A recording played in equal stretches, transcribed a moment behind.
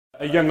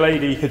A young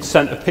lady had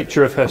sent a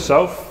picture of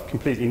herself,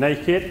 completely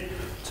naked,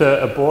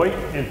 to a boy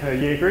in her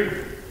year group,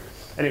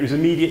 and it was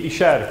immediately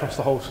shared across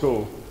the whole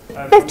school.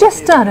 They've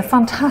just done a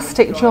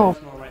fantastic job.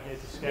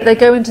 They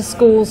go into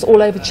schools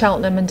all over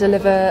Cheltenham and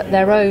deliver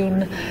their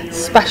own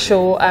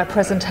special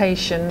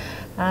presentation,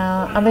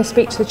 and they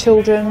speak to the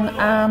children,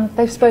 and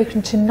they've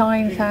spoken to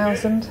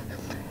 9,000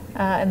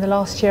 in the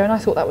last year, and I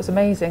thought that was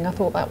amazing. I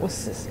thought that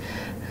was,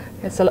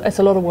 it's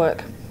a lot of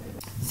work.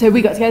 So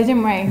we got together,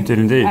 didn't we? We did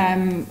indeed.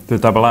 The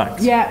double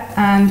act. Yeah,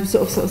 and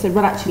sort of said,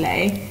 well,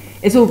 actually,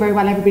 it's all very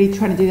well everybody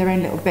trying to do their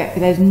own little bit, but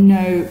there's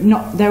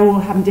they're all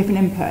having different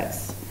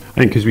inputs.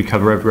 I think because we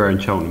cover everywhere in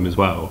Cheltenham as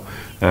well,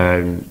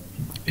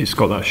 it's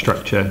got that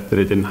structure that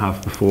it didn't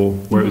have before,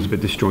 where it was a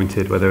bit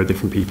disjointed, where there were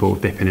different people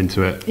dipping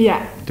into it,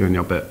 doing the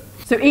odd bit.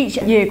 So each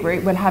year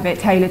group will have it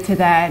tailored to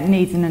their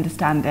needs and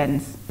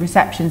understandings.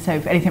 Reception,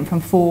 so for anything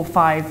from 4,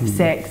 5,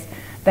 6,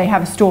 they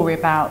have a story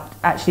about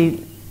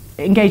actually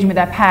engaging with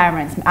their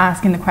parents and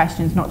asking the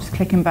questions, not just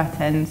clicking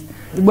buttons.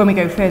 When we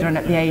go further on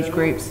up the age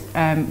groups,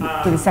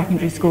 for the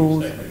secondary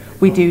schools,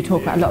 we do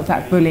talk about a lot of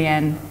that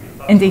bullying,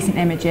 indecent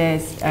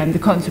images, the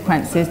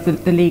consequences,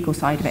 the legal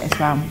side of it as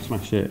well.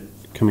 Smash it.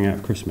 Coming out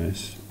of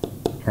Christmas,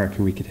 I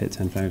reckon we could hit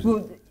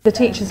 10,000. The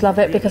teachers love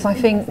it because I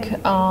think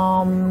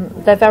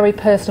they're very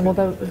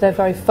personable, they're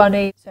very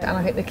funny, and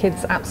I think the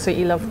kids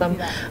absolutely love them.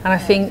 And I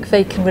think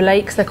they can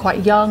relate because they're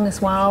quite young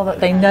as well, that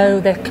they know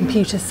they're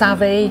computer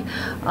savvy.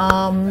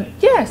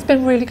 Yeah, it's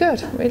been really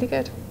good, really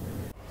good.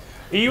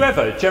 Are you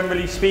ever,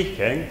 generally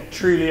speaking,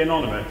 truly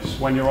anonymous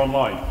when you're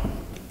online?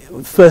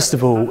 First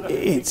of all,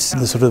 it's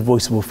the sort of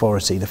voice of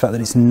authority, the fact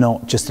that it's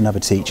not just another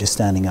teacher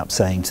standing up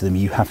saying to them,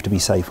 you have to be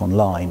safe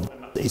online.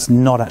 It's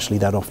not actually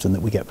that often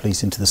that we get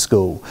police into the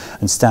school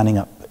and standing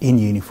up in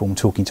uniform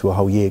talking to a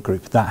whole year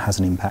group. That has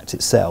an impact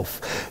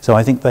itself. So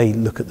I think they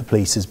look at the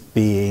police as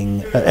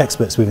being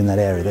experts within that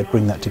area. They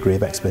bring that degree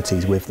of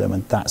expertise with them,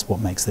 and that's what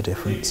makes the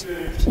difference.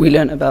 We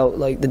learnt about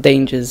the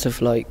dangers of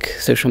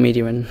social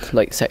media and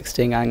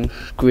sexting and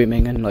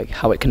grooming and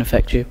how it can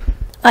affect you.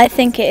 I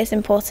think it is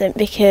important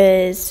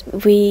because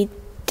we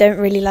don't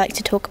really like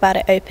to talk about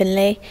it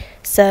openly,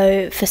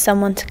 so for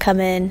someone to come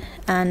in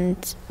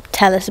and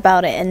tell us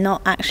about it and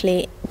not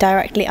actually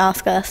directly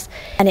ask us,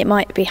 and it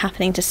might be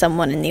happening to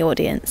someone in the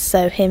audience,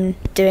 so him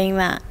doing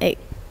that,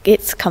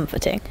 it's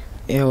comforting.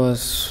 It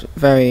was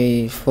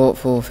very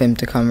thoughtful of him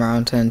to come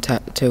around and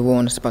to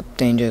warn us about the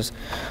dangers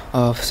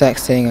of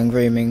sexting and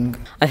grooming.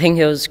 I think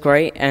it was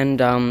great, and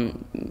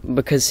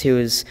because he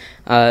was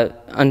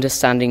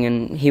understanding,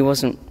 and he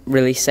wasn't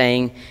really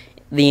saying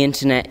the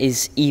internet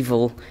is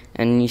evil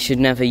and you should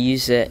never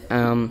use it,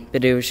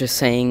 but he was just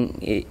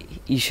saying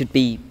you should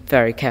be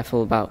very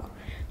careful about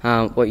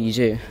what you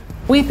do.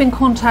 We've been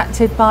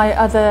contacted by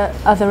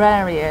other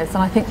areas, and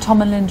I think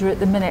Tom and Linda at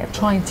the minute are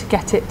trying to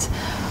get it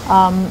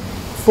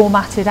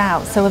formatted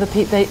out, so other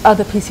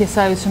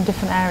PCSOs from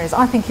different areas.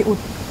 I think it would,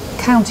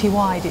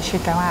 county-wide, it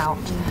should go out,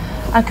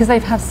 and because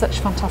they've had such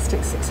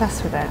fantastic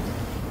success with it.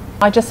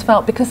 I just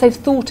felt because they've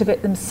thought of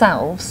it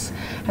themselves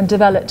and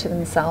developed it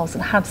themselves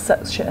and had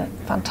such a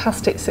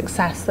fantastic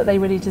success that they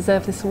really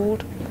deserve this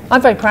award.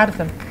 I'm very proud of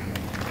them.